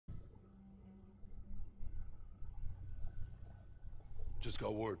Just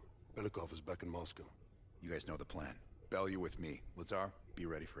got word. Belikov is back in Moscow. You guys know the plan. Bell, you're with me. Lazar, be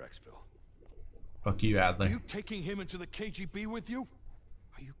ready for exfil. Fuck you, Adler. Are you taking him into the KGB with you?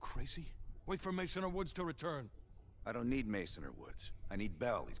 Are you crazy? Wait for Mason or Woods to return. I don't need Mason or Woods. I need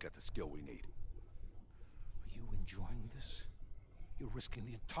Bell. He's got the skill we need. Are you enjoying this? You're risking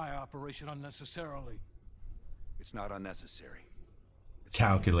the entire operation unnecessarily. It's not unnecessary. It's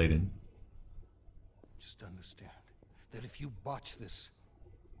Calculated. Just understand that if you botch this,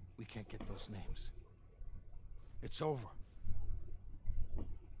 we can't get those names. It's over.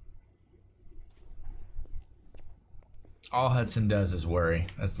 All Hudson does is worry.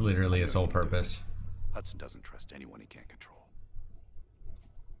 That's literally his sole purpose. Hudson doesn't trust anyone he can't control.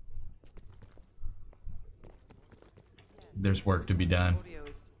 There's work to be done. Audio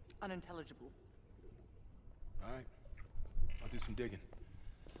is unintelligible. All right, I'll do some digging.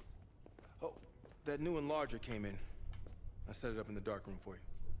 Oh, that new enlarger came in. I set it up in the dark room for you.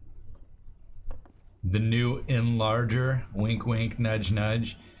 The new enlarger, wink wink, nudge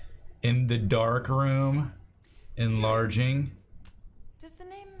nudge, in the dark room, enlarging. Does the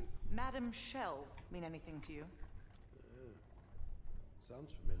name Madam Shell mean anything to you?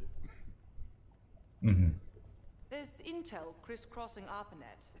 Sounds familiar. Mm-hmm. There's intel crisscrossing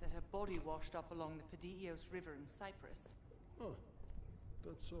ARPANET that her body washed up along the Pedios River in Cyprus. Huh.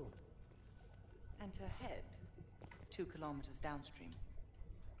 That's so. And her head, 2 kilometers downstream.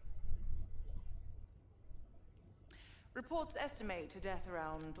 Reports estimate her death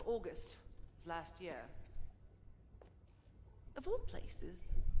around August of last year. Of all places,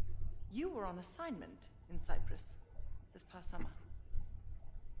 you were on assignment in Cyprus this past summer.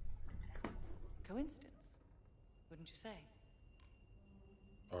 Coincidence, wouldn't you say?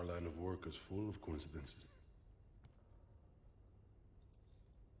 Our line of work is full of coincidences.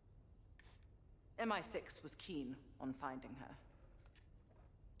 MI6 was keen on finding her.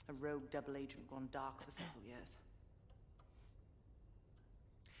 A rogue double agent gone dark for several years.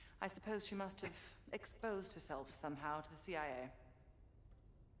 I suppose she must have exposed herself somehow to the CIA.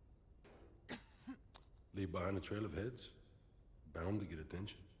 Leave behind a trail of heads. Bound to get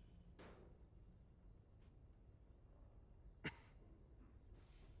attention.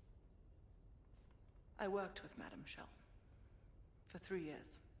 I worked with Madame Shell for 3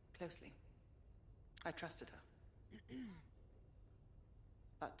 years, closely. I trusted her.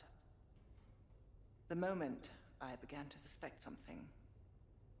 But the moment I began to suspect something,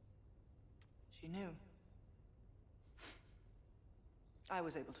 she knew. I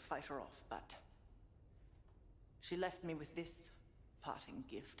was able to fight her off, but she left me with this parting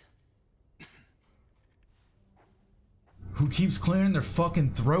gift. Who keeps clearing their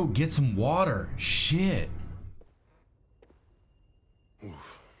fucking throat? Get some water. Shit.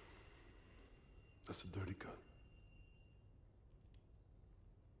 Oof. That's a dirty cut.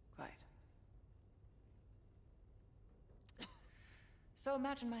 Quite. So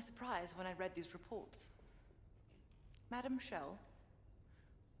imagine my surprise when I read these reports. Madame Shell,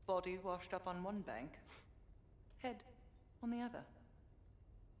 body washed up on one bank, head on the other.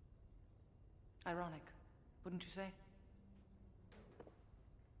 Ironic, wouldn't you say?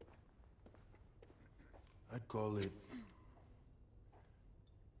 I'd call it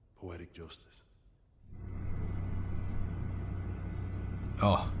poetic justice.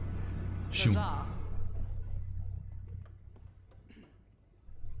 Oh. Shoot. Bizarre.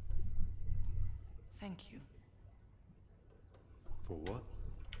 Thank you. For what?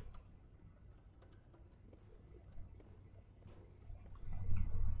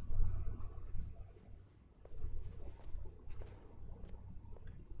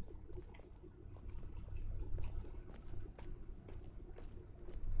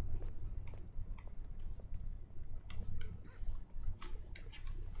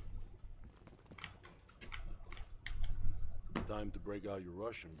 Time to break out your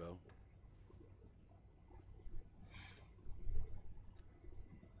Russian, Bell.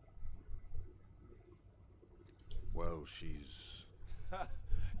 Well, she's...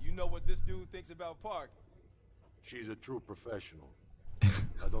 You know what this dude thinks about Park? She's a true professional.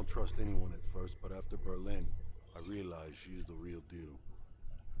 I don't trust anyone at first, but after Berlin, I realized she's the real deal.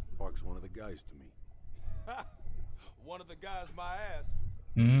 Park's one of the guys to me. One of the guys my ass.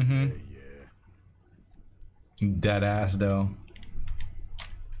 Mm-hmm. Yeah. Dead ass though.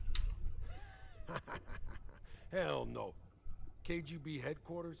 Hell no. KGB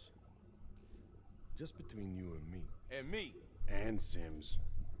headquarters? Just between you and me. And me. And Sims.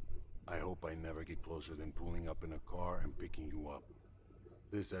 I hope I never get closer than pulling up in a car and picking you up.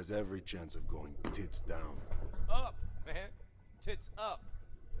 This has every chance of going tits down. Up, man. Tits up.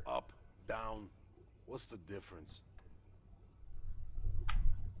 Up, down. What's the difference?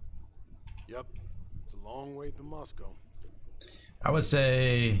 Yep. It's a long way to Moscow. I would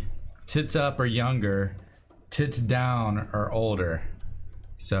say tits up or younger, tits down or older.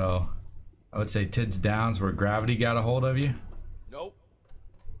 So I would say tits down's where gravity got a hold of you. Nope.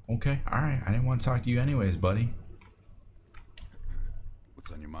 Okay, alright. I didn't want to talk to you anyways, buddy.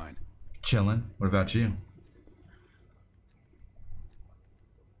 What's on your mind? Chilling. What about you?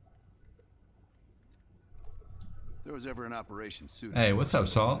 If there was ever an operation suited. Hey, what's up,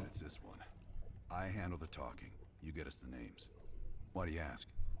 Salt? It's this one. I handle the talking. You get us the names. Why do you ask?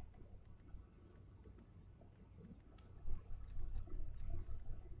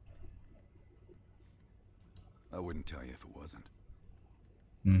 I wouldn't tell you if it wasn't.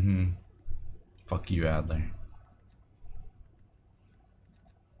 Mm-hmm. Fuck you, Adler.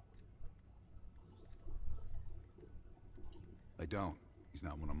 I don't. He's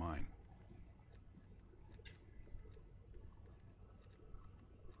not one of mine.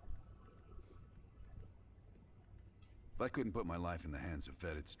 If I couldn't put my life in the hands of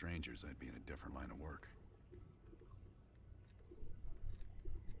vetted strangers, I'd be in a different line of work.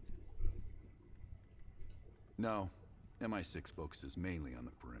 No, MI6 focuses mainly on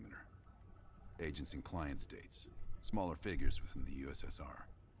the perimeter. Agents in client states, smaller figures within the USSR.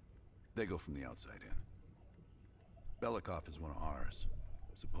 They go from the outside in. Belikov is one of ours,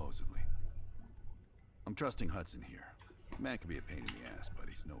 supposedly. I'm trusting Hudson here. The man can be a pain in the ass, but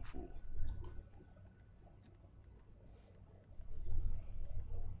he's no fool.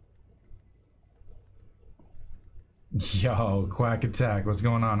 Yo, Quack Attack, what's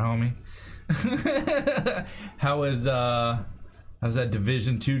going on, homie? how's that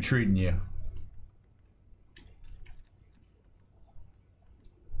Division 2 treating you?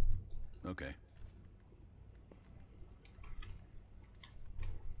 Okay.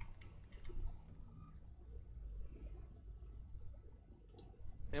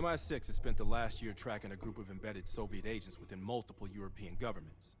 MI6 has spent the last year tracking a group of embedded Soviet agents within multiple European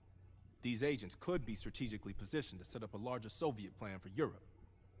governments. These agents could be strategically positioned to set up a larger Soviet plan for Europe.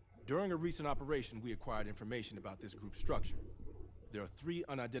 During a recent operation, we acquired information about this group's structure. There are 3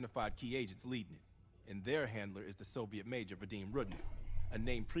 unidentified key agents leading it, and their handler is the Soviet Major Vadim Rudnik, a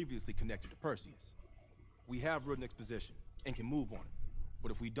name previously connected to Perseus. We have Rudnik's position and can move on it,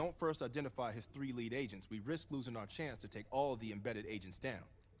 but if we don't first identify his 3 lead agents, we risk losing our chance to take all of the embedded agents down.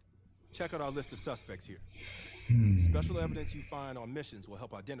 Check out our list of suspects here. Special evidence you find on missions will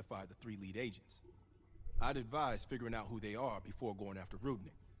help identify the 3 lead agents. I'd advise figuring out who they are before going after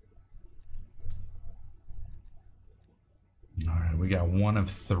Rudnik. Alright, we got 1 of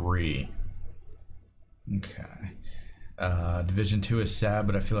 3. Okay. Division 2 is sad,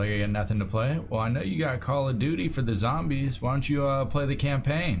 but I feel like I got nothing to play. Well, I know you got Call of Duty for the zombies. Why don't you play the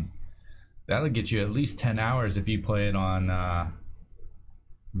campaign? That'll get you at least 10 hours if you play it on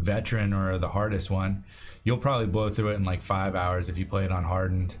Veteran or the hardest one. You'll probably blow through it in like 5 hours if you play it on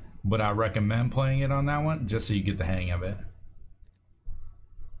hardened. But I recommend playing it on that one just so you get the hang of it.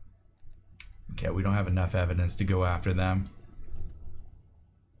 Okay, we don't have enough evidence to go after them.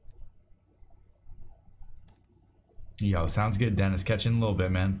 Yo, sounds good, Dennis. Catching a little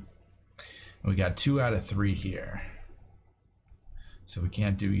bit, man. We got 2 out of 3 here. So we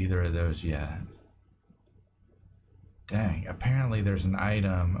can't do either of those yet. Dang, apparently there's an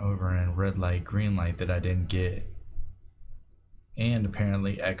item over in red light, green light that I didn't get. And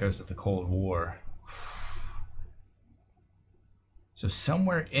apparently echoes of the Cold War. So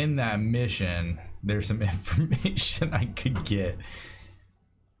somewhere in that mission, there's some information I could get.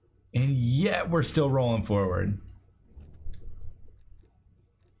 And yet we're still rolling forward.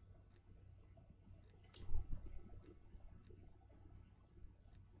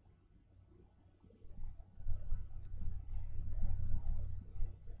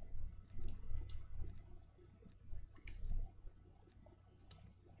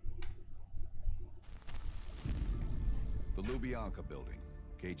 The Lubyanka building,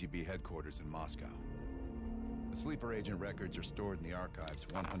 KGB headquarters in Moscow. The sleeper agent records are stored in the archives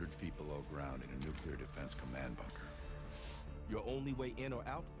 100 feet below ground in a nuclear defense command bunker. Your only way in or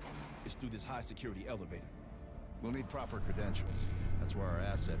out is through this high-security elevator. We'll need proper credentials. That's where our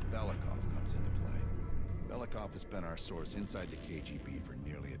asset Belikov comes into play. Belikov has been our source inside the KGB for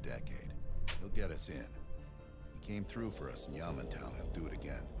nearly a decade. He'll get us in. He came through for us in Yamantau. He'll do it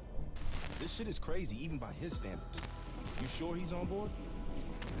again. This shit is crazy, even by his standards. You sure he's on board?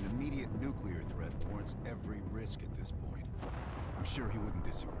 An immediate nuclear threat warrants every risk at this point. I'm sure he wouldn't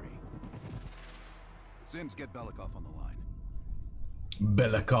disagree. Sims, get Belikov on the line.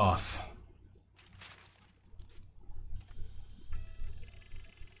 Belikov.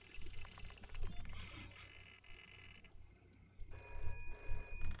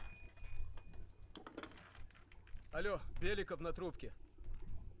 Алло, Беликов на трубке.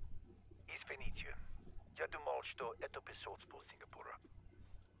 Извините, я думал, что это посольство Сингапура.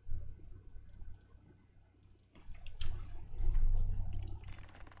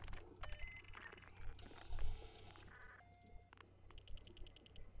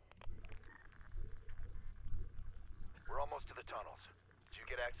 We're almost to the tunnels. Did you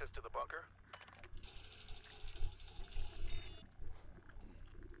get access to the bunker?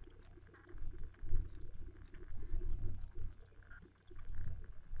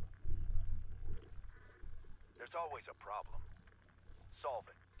 There's always a problem. Solve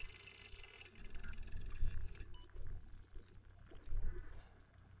it.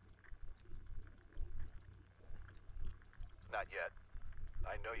 Not yet.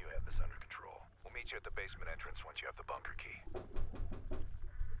 I know you have this under control. We'll meet you at the basement entrance once you have the bunker key.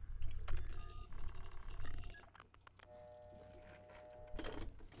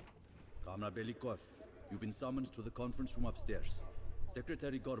 Comrade Belikov, you've been summoned to the conference room upstairs.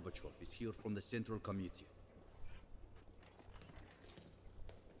 Secretary Gorbachev is here from the Central Committee.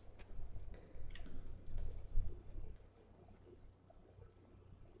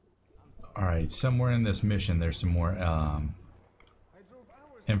 All right, somewhere in this mission, there's some more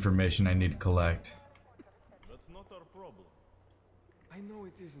information I need to collect. That's not our problem. I know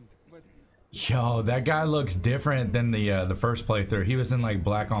it isn't, but Yo, that guy looks different than the first playthrough. He was in like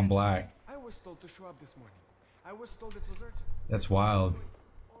black on black. I was told to show up this morning. I was told it was urgent. That's wild.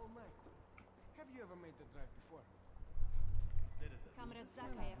 All night. Have you ever made the drive before? Comrade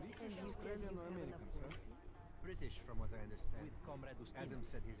Zakayev British, Australian, or American, sir? British, from what I understand. With Comrade Adam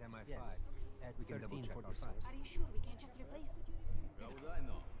said he's MI5. Yes. At we can double check our source. Are you sure we can't just replace it? How would I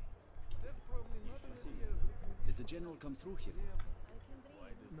know? That's probably not in this year's requisition. Did the general come through here?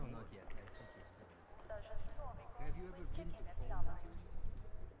 No, not yet. I think he's still in. Have you ever been to Poland?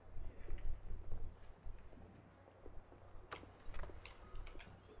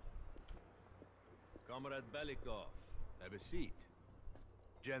 Comrade Belikov, have a seat.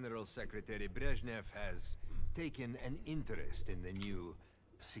 General Secretary Brezhnev has taken an interest in the new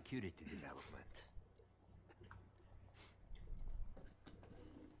security development.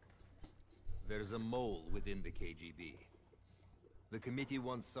 There's a mole within the KGB. The committee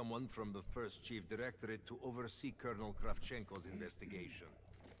wants someone from the first Chief Directorate to oversee Colonel Kravchenko's investigation.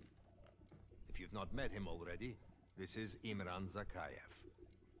 If you've not met him already, this is Imran Zakayev.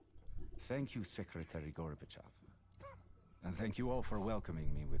 Thank you, Secretary Gorbachev. And thank you all for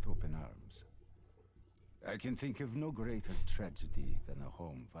welcoming me with open arms. I can think of no greater tragedy than a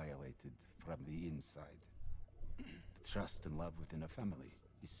home violated from the inside. The trust and love within a family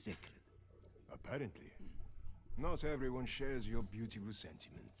is sacred. Apparently. Not everyone shares your beautiful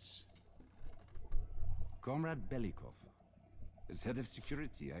sentiments. Comrade Belikov, as head of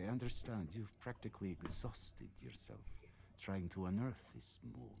security, I understand you've practically exhausted yourself trying to unearth this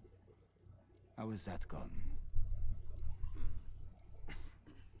mole. How is that gone?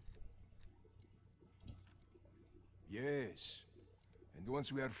 Yes. And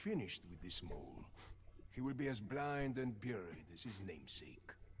once we are finished with this mole, he will be as blind and buried as his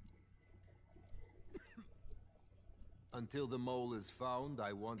namesake. Until the mole is found,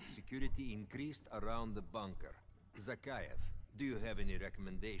 I want security increased around the bunker. Zakayev, do you have any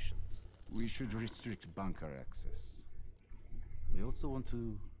recommendations? We should restrict bunker access. We also want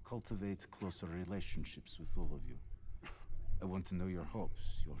to cultivate closer relationships with all of you. I want to know your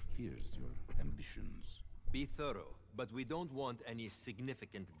hopes, your fears, your ambitions. Be thorough, but we don't want any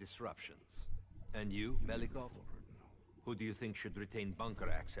significant disruptions. And you, Belikov? Who do you think should retain bunker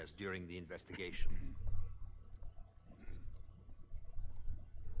access during the investigation?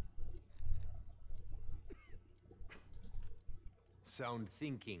 Sound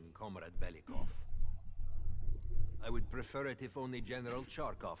thinking, Comrade Belikov. I would prefer it if only General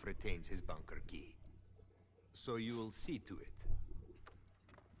Charkov retains his bunker key. So you will see to it.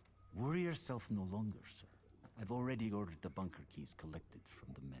 Worry yourself no longer, sir. I've already ordered the bunker keys collected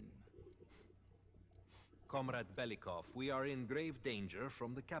from the men. Comrade Belikov, we are in grave danger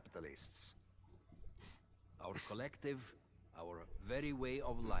from the capitalists. Our collective, our very way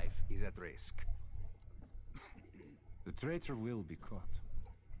of life is at risk. The traitor will be caught.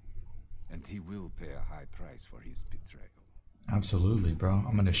 And he will pay a high price for his betrayal. Absolutely, bro.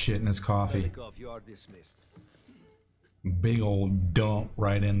 I'm gonna shit in his coffee. Belikov, you are dismissed. Big old dump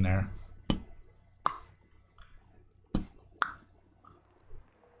right in there.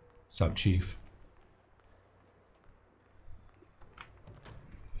 Sup, Chief?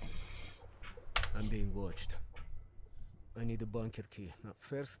 I'm being watched. I need a bunker key. Now,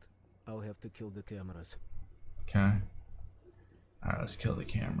 first, I'll have to kill the cameras. Okay. Alright, let's kill the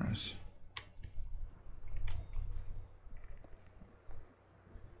cameras.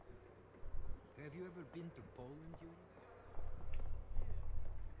 you ever been to Poland, Yuri?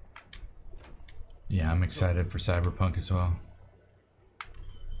 Yeah, I'm excited for Cyberpunk as well.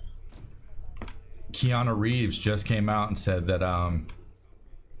 Keanu Reeves just came out and said that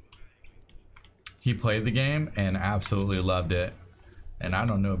he played the game and absolutely loved it. And I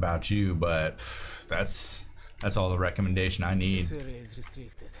don't know about you, but that's all the recommendation I need. This area is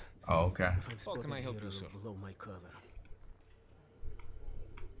restricted. Oh, okay. If I'm spotted can I help here, you, I sir? will blow my cover.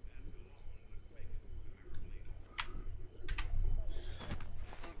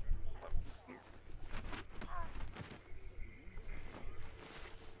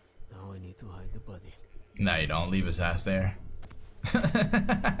 Now I need to hide the body. No, you don't. Leave his ass there.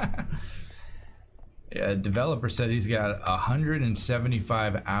 Yeah, developer said he's got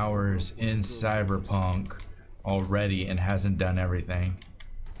 175 hours in Cyberpunk already and hasn't done everything.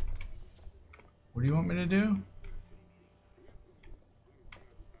 What do you want me to do?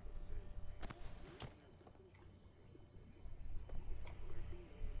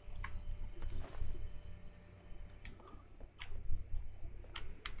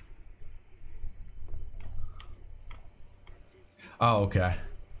 Oh, okay.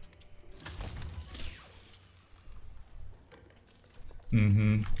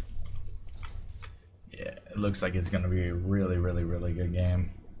 Mm-hmm. Yeah, it looks like it's gonna be a really, really, really good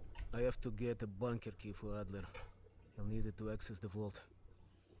game. I have to get a bunker key for Adler. I'll need it to access the vault.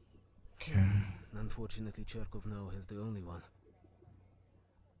 Okay. Unfortunately, Cherkov now has the only one.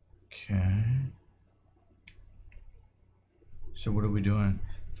 Okay. So what are we doing?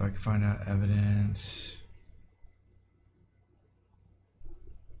 If I can find out evidence.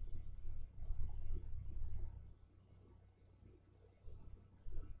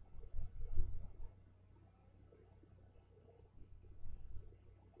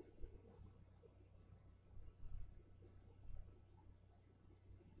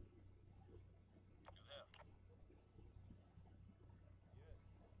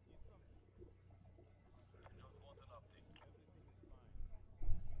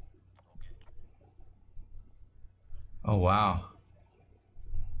 Oh, wow.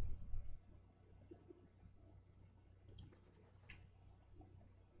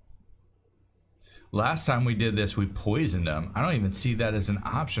 Last time we did this, we poisoned them. I don't even see that as an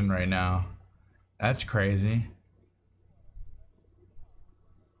option right now. That's crazy.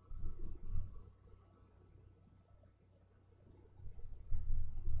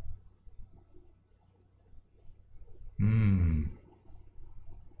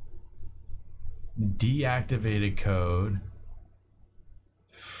 Deactivated code.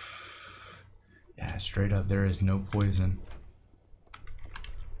 Yeah, straight up, there is no poison.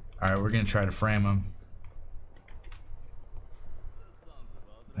 All right, we're gonna try to frame him.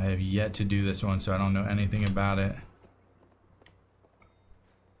 I have yet to do this one, so I don't know anything about it.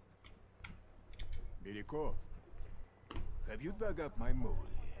 Belikov, have you dug up my mole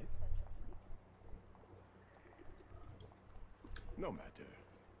yet? No matter.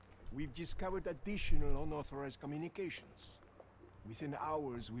 We've discovered additional unauthorized communications. Within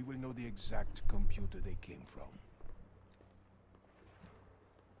hours, we will know the exact computer they came from.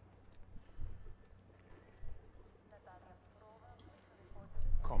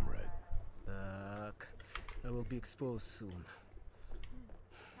 Comrade. I will be exposed soon.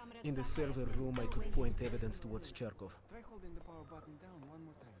 In the server room, I could point evidence towards Cherkov. Try holding the power button down one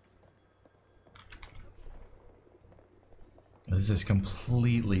more time. This is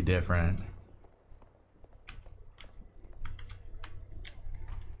completely different.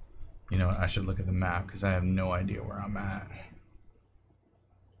 You know what? I should look at the map because I have no idea where I'm at.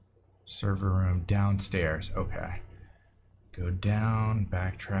 Server room downstairs. Okay. Go down,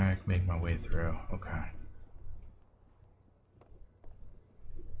 backtrack, make my way through. Okay.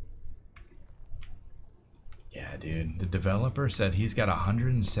 Yeah, dude. The developer said he's got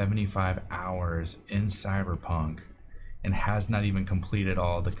 175 hours in Cyberpunk and has not even completed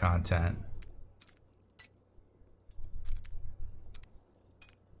all the content.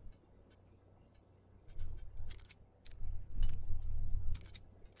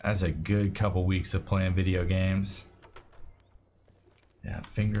 That's a good couple weeks of playing video games. Yeah,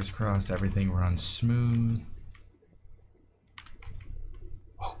 fingers crossed everything runs smooth.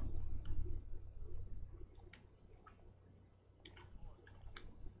 Oh.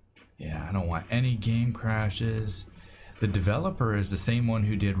 Yeah, I don't want any game crashes. The developer is the same one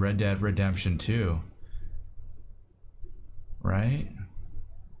who did Red Dead Redemption 2. Right?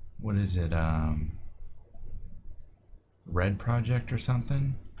 What is it? Red Project or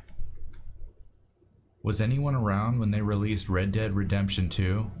something? Was anyone around when they released Red Dead Redemption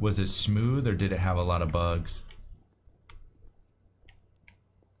 2? Was it smooth or did it have a lot of bugs?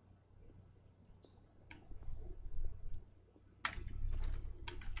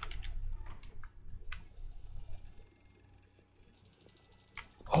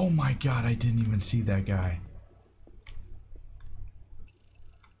 Oh my god, I didn't even see that guy.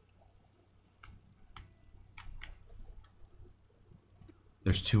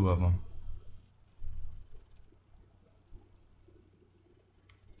 There's two of them.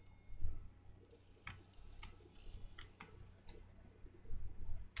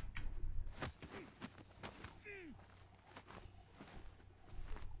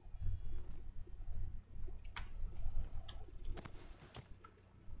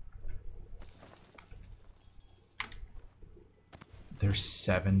 There's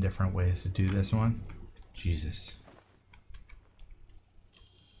 7 different ways to do this one. Jesus.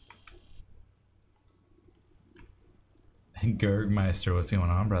 Gergmeister, what's going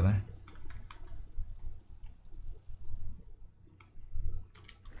on, brother?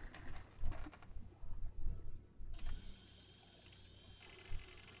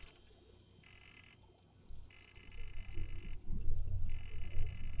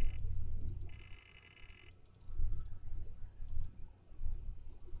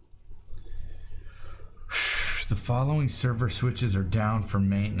 The following server switches are down for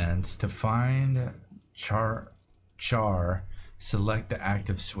maintenance. To find char, select the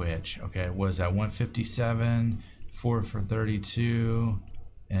active switch. Okay, what is that? 157, 4 for 32,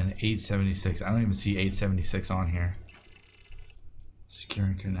 and 876. I don't even see 876 on here.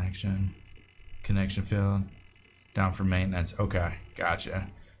 Securing connection. Connection failed. Down for maintenance. Okay, gotcha.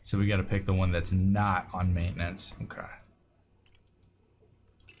 So we got to pick the one that's not on maintenance. Okay.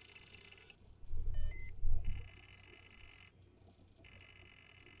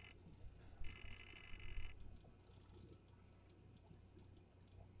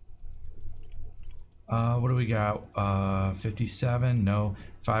 What do we got? 57, no.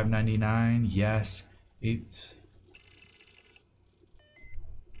 599, yes. 8.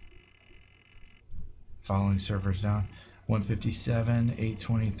 Following servers down. 157,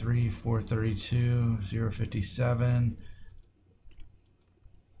 823, 432, 057,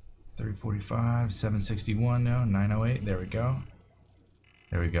 345, 761, no. 908, there we go.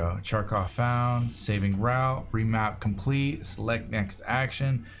 There we go. Charkov found. Saving route. Remap complete. Select next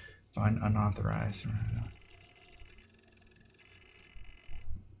action. Find unauthorized.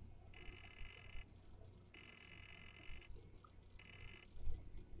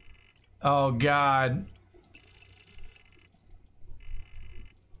 Oh God.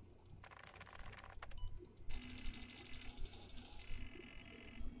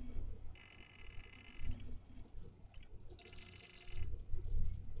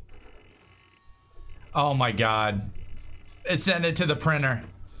 Oh my God. It sent it to the printer.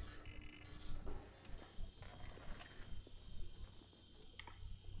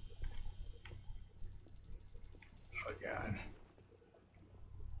 Oh God.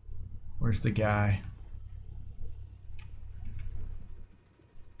 Where's the guy?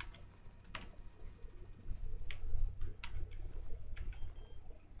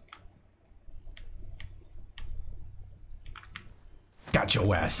 Got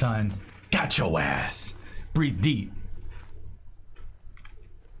your ass, son. Got your ass. Breathe deep.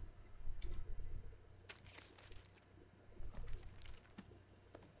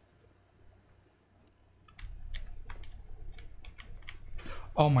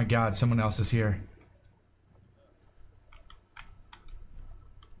 Oh my God, someone else is here.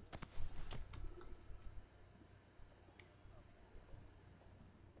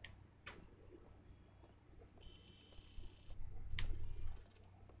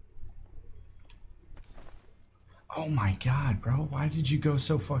 Oh my God, bro. Why did you go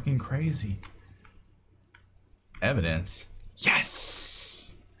so fucking crazy? Evidence.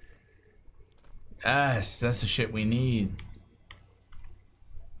 Yes! Yes, that's the shit we need.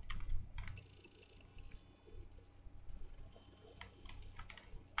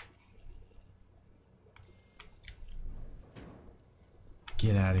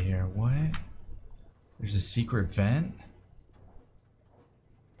 Get out of here. What? There's a secret vent?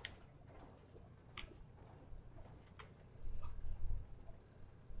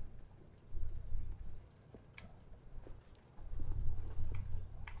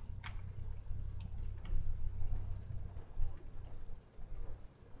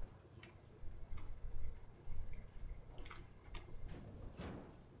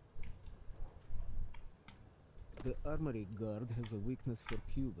 The armory guard has a weakness for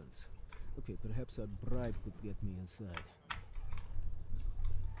Cubans. Okay, perhaps a bribe could get me inside.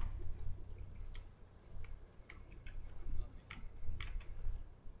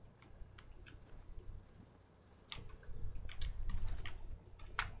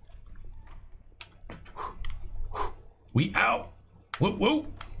 We out. Whoop whoop.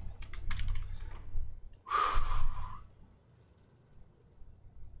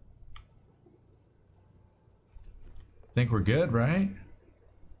 Think we're good, right?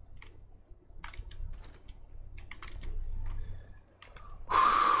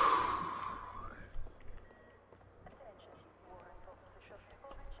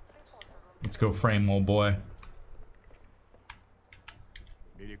 Let's go frame, old boy.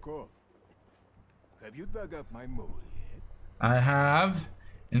 Milikov, have you dug up my mole yet? I have,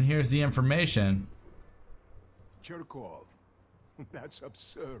 and here's the information. Cherkov, that's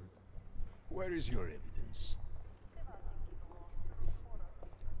absurd. Where is your evidence?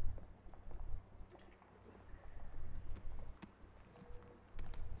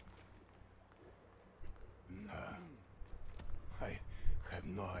 I have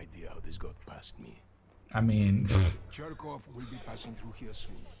no idea how this got past me. I mean, Cherkov will be passing through here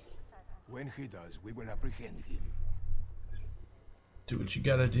soon. When he does, we will apprehend him. do what you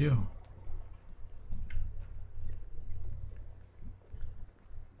gotta do.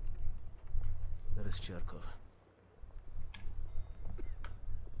 That is Cherkov.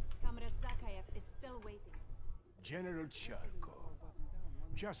 Comrade Zakayev is still waiting. General Cherkov,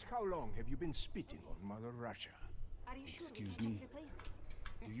 just how long have you been spitting on Mother Russia? Are you sure Excuse we me? can just replace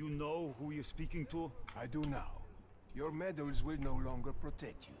it? Do you know who you're speaking to? I do now. Your medals will no longer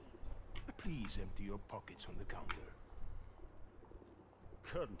protect you. Please empty your pockets on the counter.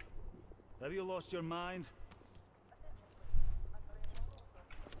 Colonel, have you lost your mind?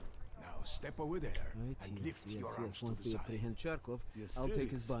 Now step over there Right, and yes, lift yes, your arms yes. to Once the they side. apprehend Cherkov, You're I'll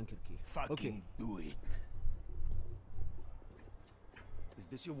take his serious? bunker key. Fucking Okay. do it. Is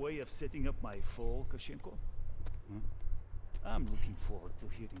this your way of setting up my fall, Kashenko? Huh? I'm looking forward to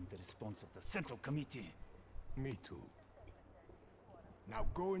hearing the response of the Central Committee. Me too. Now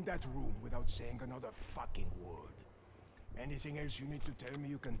go in that room without saying another fucking word. Anything else you need to tell me,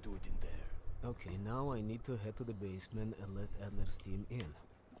 you can do it in there. Okay, now I need to head to the basement and let Adler's team in.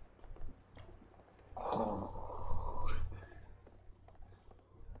 How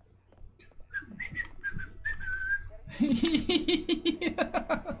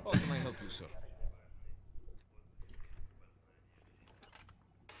can I help you, sir?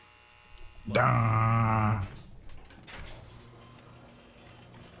 Duh.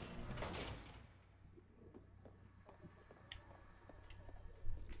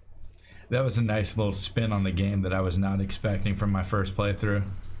 That was a nice little spin on the game that I was not expecting from my first playthrough.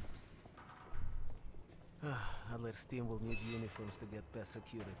 Adler's team will need uniforms to get past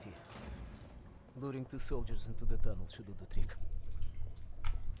security. Luring 2 soldiers into the tunnel should do the trick.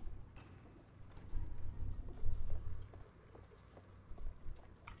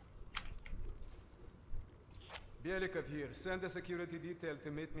 Belikov here. Send a security detail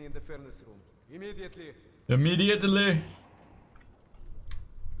to meet me in the furnace room. Immediately. Immediately.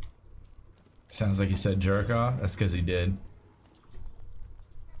 Sounds like he said jerk off. That's because he did.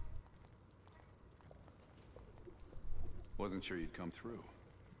 Wasn't sure you'd come through.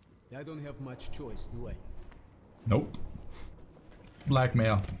 I don't have much choice, do I? Nope.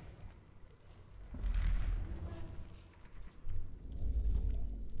 Blackmail.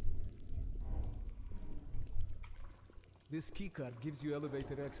 This keycard gives you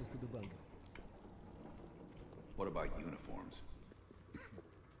elevator access to the bunker. What about uniforms?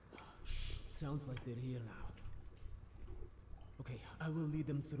 Shh, sounds like they're here now. Okay, I will lead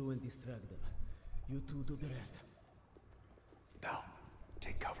them through and distract them. You two do the rest. Now,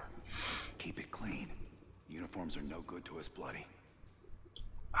 take cover. Keep it clean. Uniforms are no good to us bloody.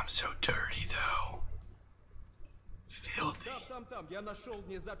 I'm so dirty though. Filthy. Там, я нашел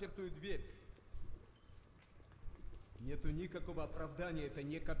незапертую дверь. Нету никакого оправдания этой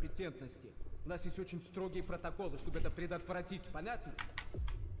некомпетентности. У нас есть очень строгие протоколы, чтобы это предотвратить, понятно?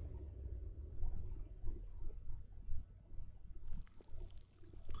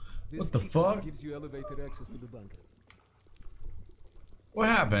 What the fuck? Gives you elevator access to the bunker. What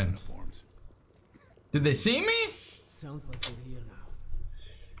happened? Did they see me? Sounds like they're here now.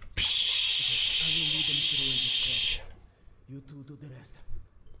 Okay, I will lead them through and distract them. You two do the rest.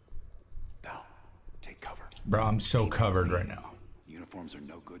 Now, take cover. Bro, I'm so covered right now. Uniforms are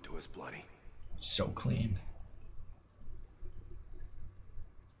no good to us bloody. So clean.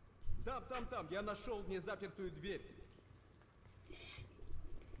 Там, я нашел незапертую дверь.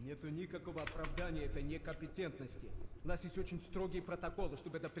 Нету никакого оправдания этой некомпетентности. У нас есть очень строгие протоколы,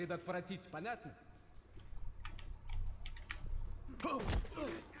 чтобы это предотвратить, понятно?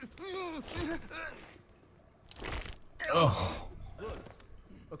 Oh.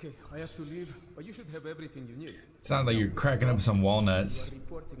 Okay, I have to leave, but you should have everything you need. Sounds like you're cracking up some walnuts. You are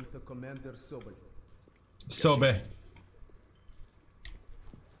reporting to Commander Sobel. Sobe.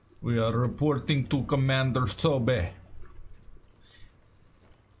 We are reporting to Commander Sobe.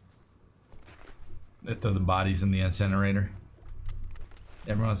 They throw the bodies in the incinerator.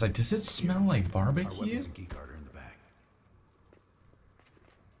 Everyone's like, does it smell like Our barbecue? weapons and keycard are in the bag.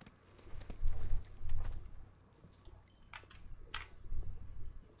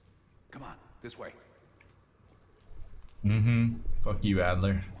 Come on, this way. Mm-hmm. Fuck you,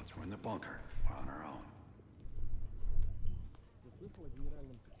 Adler. Once we're in the bunker, we're on our own.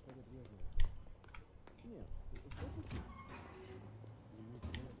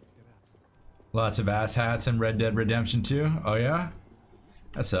 Lots of ass hats in Red Dead Redemption 2. Oh yeah?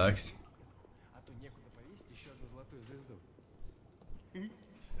 That sucks.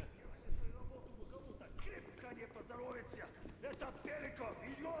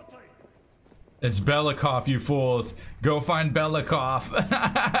 It's Belikov, you fools. Go find Belikov.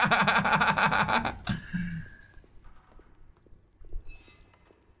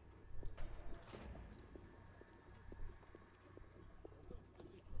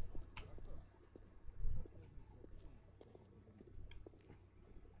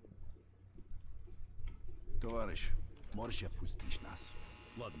 Товарищ, можешь отпустить нас?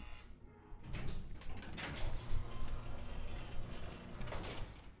 Ладно.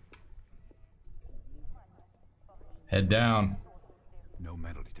 Head down. No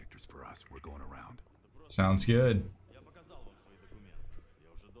metal detectors for us. We're going around. Sounds good.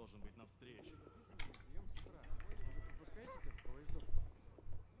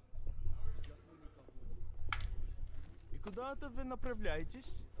 И куда-то вы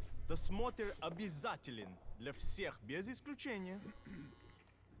направляетесь? Досмотр обязателен для всех, без исключения.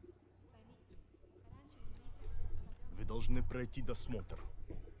 Вы должны пройти досмотр.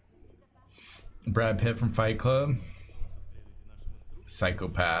 Brad Pitt from Fight Club.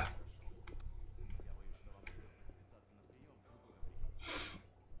 Psychopath.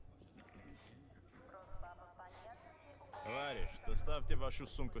 Товарищ, доставьте вашу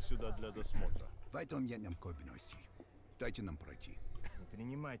сумку сюда для досмотра. В этом нет необходимости. Дайте нам пройти.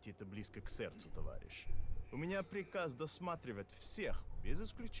 Принимайте это близко к сердцу, товарищ. У меня приказ досматривать всех, без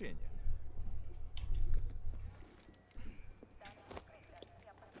исключения.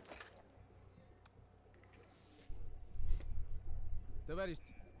 Товарищ,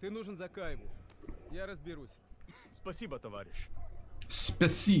 ты нужен Закаеву. Я разберусь. Спасибо, товарищ.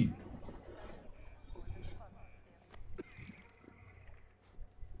 Спасибо.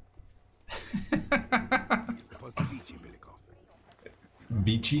 После Бичи, Беляков.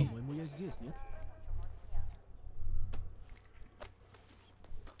 Бичи? По-моему, я здесь, нет?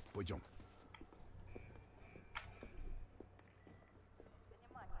 Пойдем.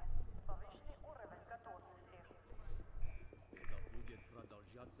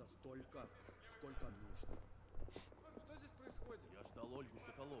 Продолжаться столько, сколько нужно. Что здесь происходит? Я ждал Ольгу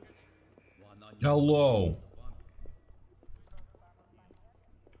Соколову. Hello.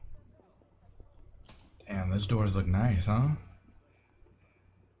 Damn, those doors look nice, huh?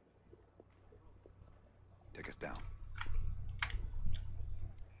 Take us down.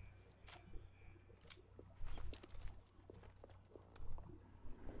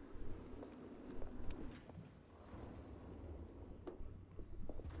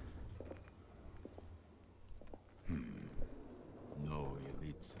 Новые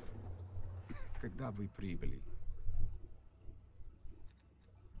лица. Когда вы прибыли?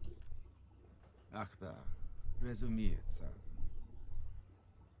 Ах да, разумеется.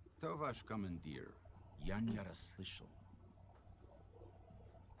 Кто ваш командир? Я не расслышал.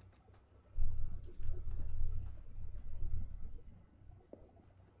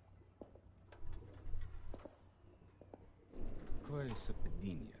 Кое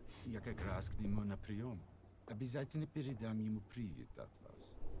совпадение. Я как раз к нему на прием. Обязательно передам ему привет от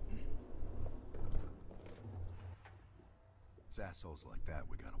вас. It's assholes like that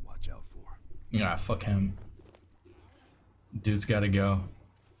we gotta watch out for. Yeah, fuck him. Dude's gotta go.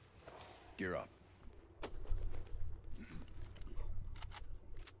 Gear up.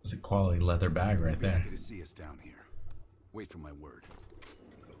 It's a quality leather bag right Be there. happy to see us down here. Wait for my word.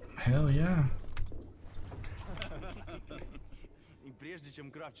 Hell yeah. И прежде чем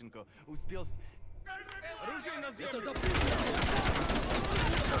Кравченко успел... Оружие на землю!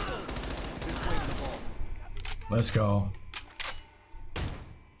 Let's go.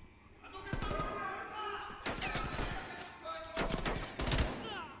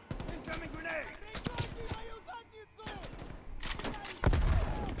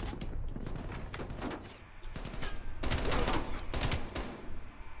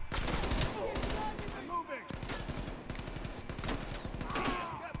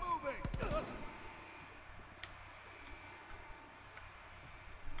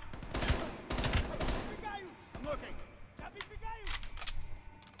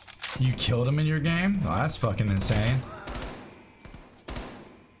 You killed him in your game? Oh, that's fucking insane.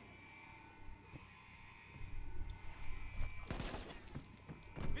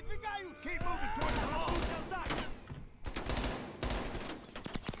 Keep moving towards the wall.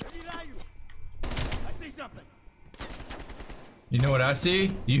 I see something. You know what I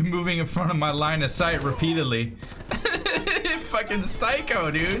see? You moving in front of my line of sight repeatedly. Fucking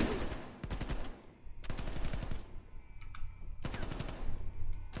psycho, dude.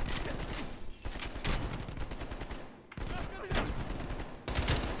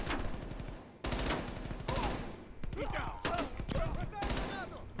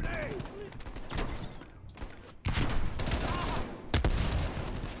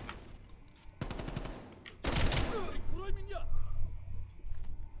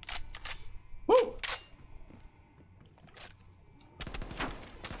 Woo!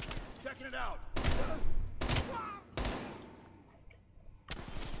 Checking it out.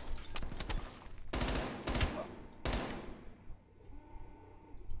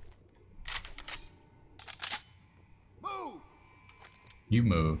 Move. You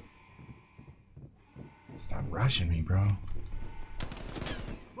move. Stop rushing me, bro.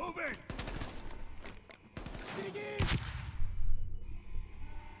 Move it.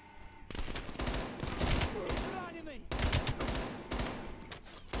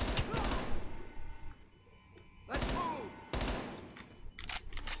 Let's move.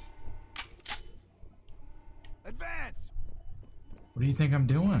 Advance. What do you think I'm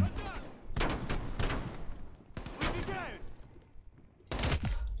doing?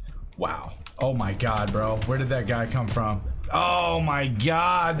 Wow. Oh my god, bro. Where did that guy come from? Oh my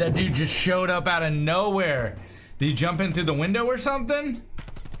god, that dude just showed up out of nowhere. Did he jump in through the window or something?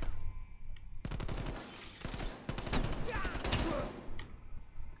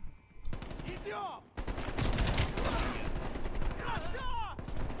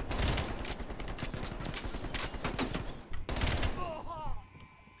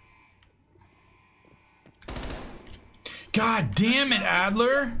 God damn it,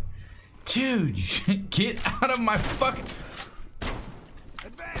 Adler. Dude, get out of my fucking...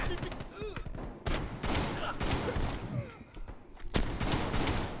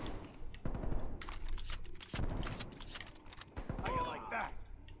 How you like that?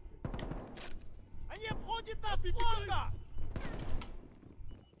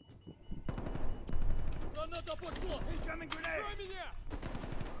 Incoming grenade!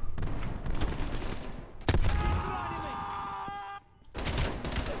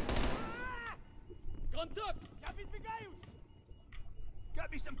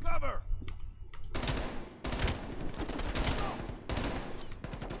 Got me some cover!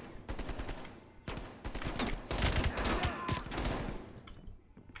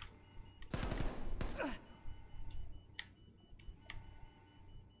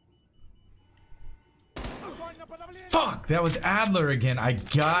 Fuck, that was Adler again. I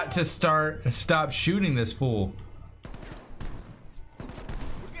got to stop shooting this fool.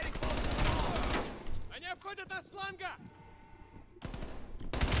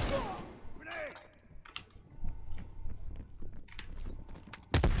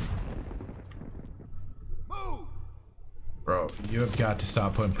 Bro, you have got to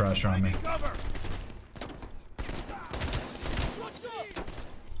stop putting pressure on me.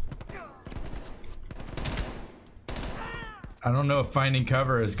 I don't know if finding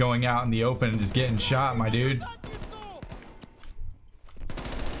cover is going out in the open and just getting shot, my dude.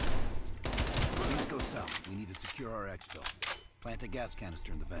 Things go south. We need to secure our exfil. Plant a gas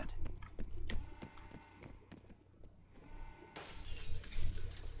canister in the vent.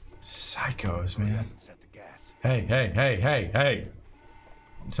 Psychos, man. Hey, hey, hey, hey, hey.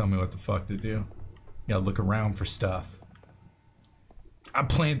 Don't tell me what the fuck to do. You gotta look around for stuff. I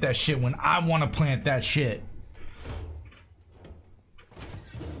plant that shit when I want to plant that shit.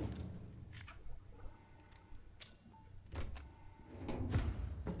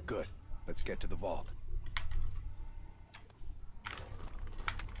 Good. Let's get to the vault.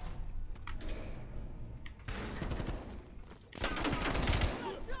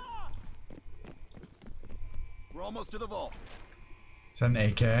 We're almost to the vault. Is that an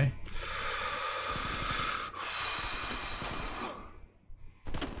AK?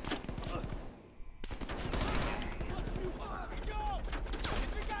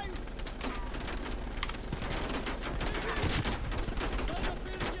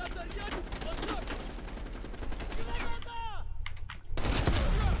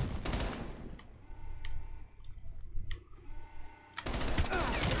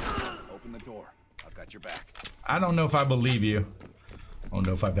 Open the door. I've got your back. I don't know if I believe you. I don't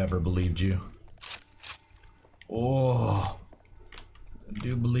know if I've ever believed you. Oh. I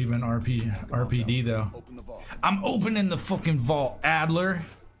do believe in RPD though. Open the vault. I'm opening the fucking vault, Adler.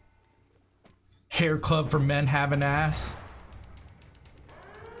 Hair club for men have an ass.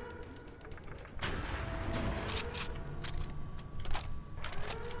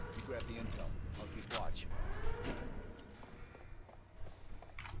 You grab the intel. I'll keep watch.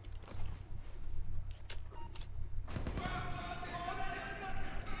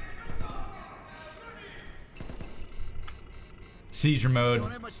 Seizure mode.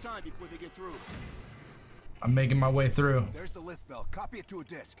 Don't have much time before they get through. I'm making my way through. There's the list bell. Copy it to a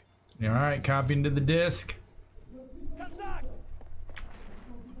disk. All right, copying to the disc. Contact!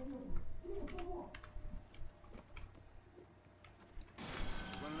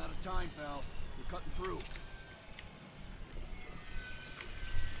 Running out of time, pal. We're cutting through.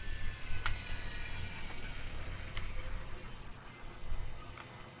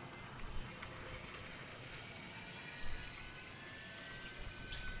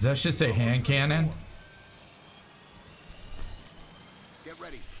 Does that just say hand cannon? Get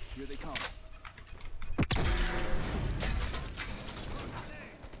ready. Here they come.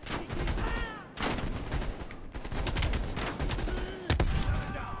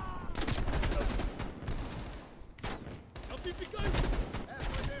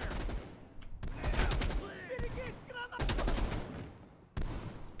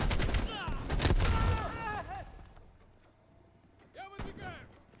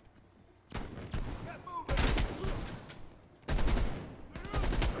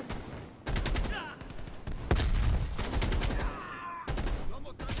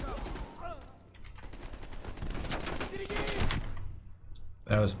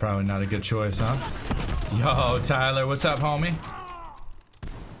 That was probably not a good choice, huh? Yo, Tyler, what's up, homie?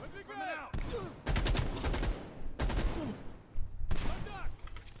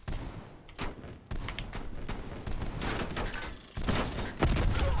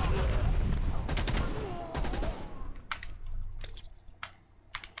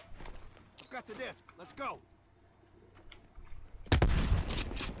 I've got the disc. Let's go.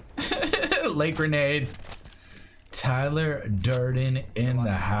 Late grenade. Tyler Durden in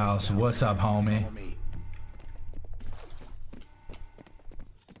the house. What's up, homie?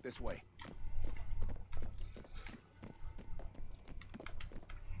 This way.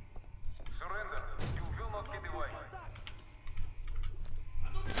 Surrender. You will not get away.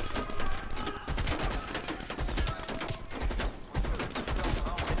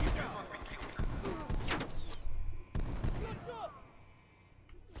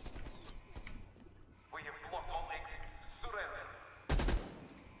 We have blocked all exits. Surrender.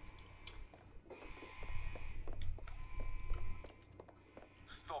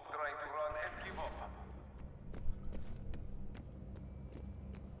 Stop trying to run and give up.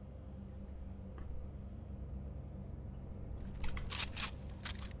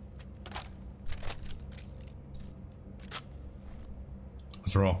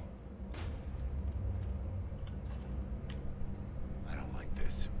 Let's roll. I don't like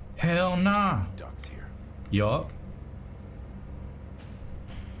this. Hell nah. Ducks here. Yup.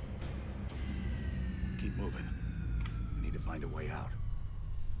 Keep moving. We need to find a way out.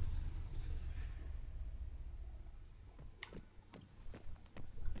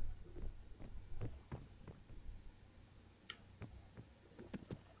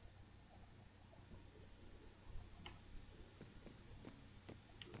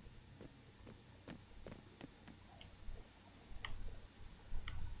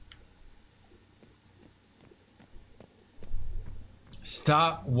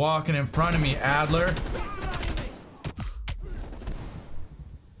 Stop walking in front of me, Adler.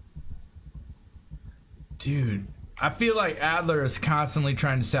 Dude, I feel like Adler is constantly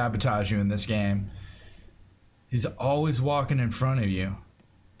trying to sabotage you in this game. He's always walking in front of you.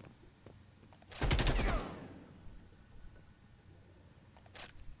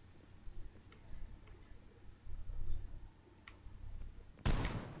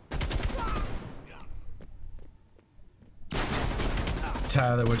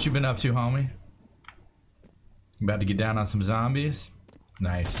 Tyler, what you been up to, homie? About to get down on some zombies?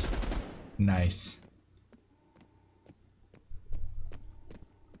 Nice. Nice.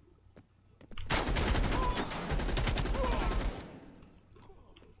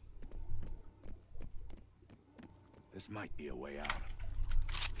 This might be a way out.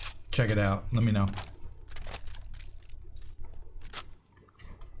 Check it out. Let me know.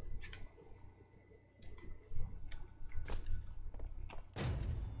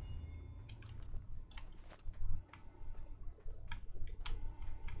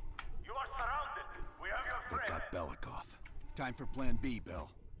 Time for Plan B, Bill.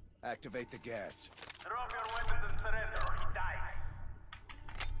 Activate the gas. Drop your weapons and surrender or he dies.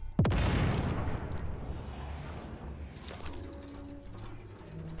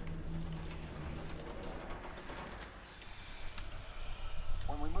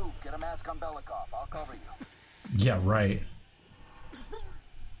 Get a mask on Belikov. I'll cover you. Yeah, right.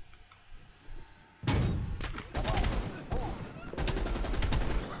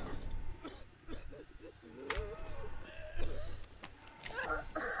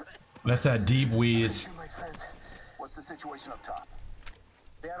 That's that deep wheeze. My friends, what's the situation up top?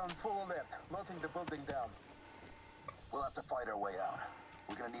 They are on full alert, locking the building down. We'll have to fight our way out.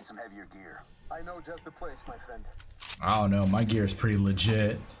 We're gonna need some heavier gear. I know just the place, my friend. I don't know, my gear is pretty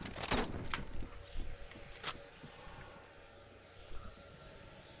legit.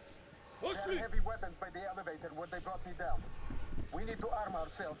 There are heavy weapons by the elevator where they brought me down. We need to arm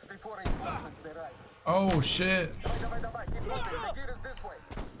ourselves before reinforcements arrive. Oh shit. Keep moving. The gear is this way.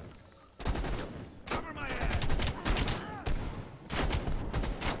 Cover my ass!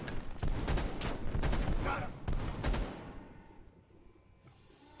 Got him!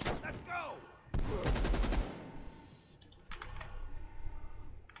 Let's go!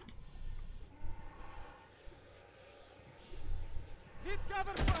 Need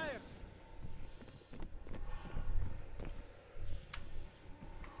cover fire!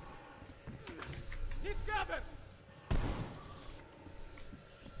 Need cover!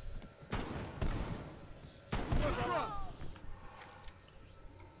 What's wrong?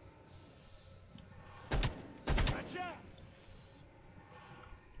 Gotcha!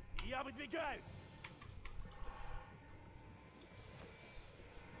 Я выдвигаюсь!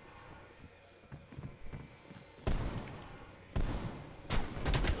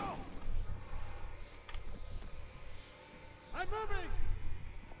 I'm moving!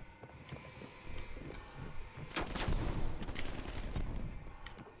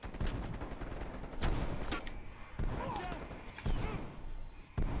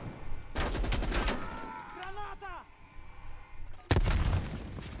 Граната!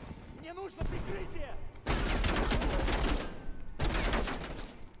 Мне нужно прикрытие!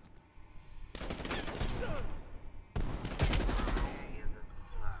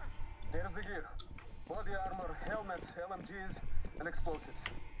 There's the gear. Body armor, helmets, LMGs, and explosives.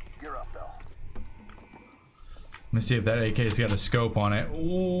 Gear up, Bell. Let me see if that AK's got a scope on it.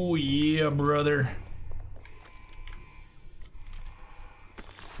 Oh yeah, brother.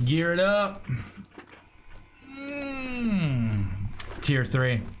 Gear it up. Tier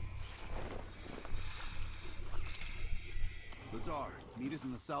 3. Lazar, meet us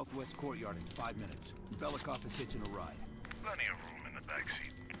in the southwest courtyard in 5 minutes. Belikov is hitching a ride. Plenty of room in the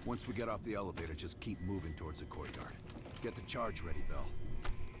backseat. Once we get off the elevator, just keep moving towards the courtyard. Get the charge ready, Bell.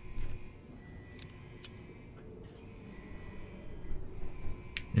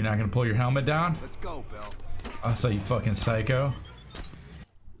 You're not gonna pull your helmet down? Let's go, Bell. I saw you fucking psycho.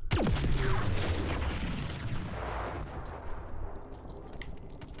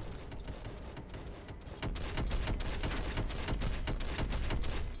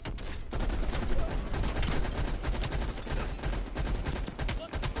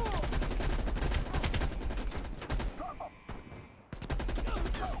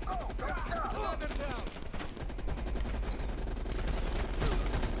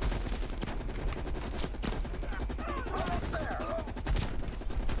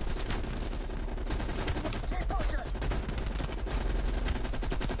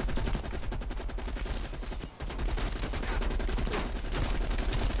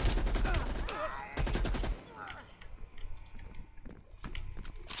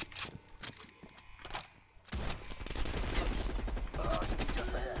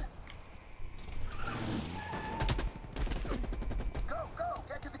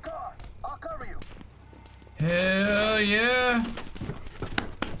 Hell yeah.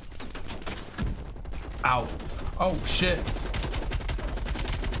 Ow. Oh shit.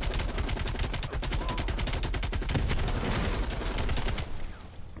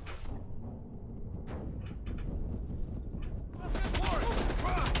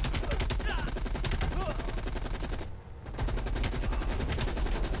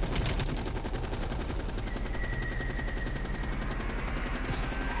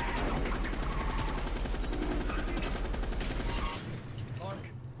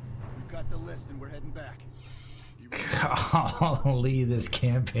 Golly, this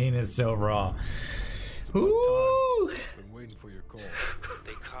campaign is so raw. Ooh. Been waiting for your call.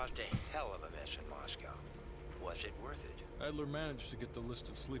 They caused a hell of a mess in Moscow. Was it worth it? Adler managed to get the list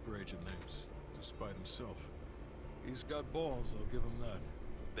of sleeper agent names, despite himself. He's got balls, I'll give him that.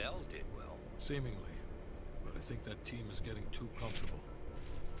 Bell did well. Seemingly. But I think that team is getting too comfortable.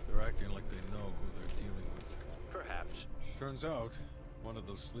 They're acting like they know who they're dealing with. Perhaps. Turns out, one of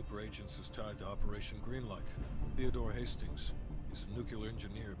those sleeper agents is tied to Operation Greenlight. Theodore Hastings. He's a nuclear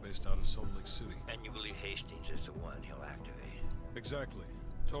engineer based out of Salt Lake City. And you believe Hastings is the one he'll activate? Exactly.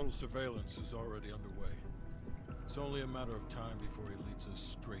 Total surveillance is already underway. It's only a matter of time before he leads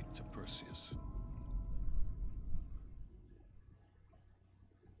us straight to Perseus.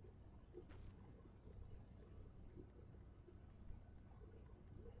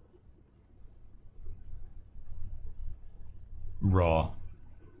 Raw.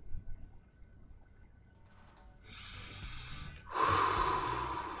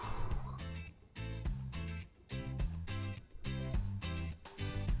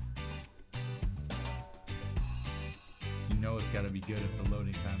 You know it's got to be good if the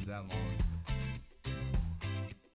loading time's that long.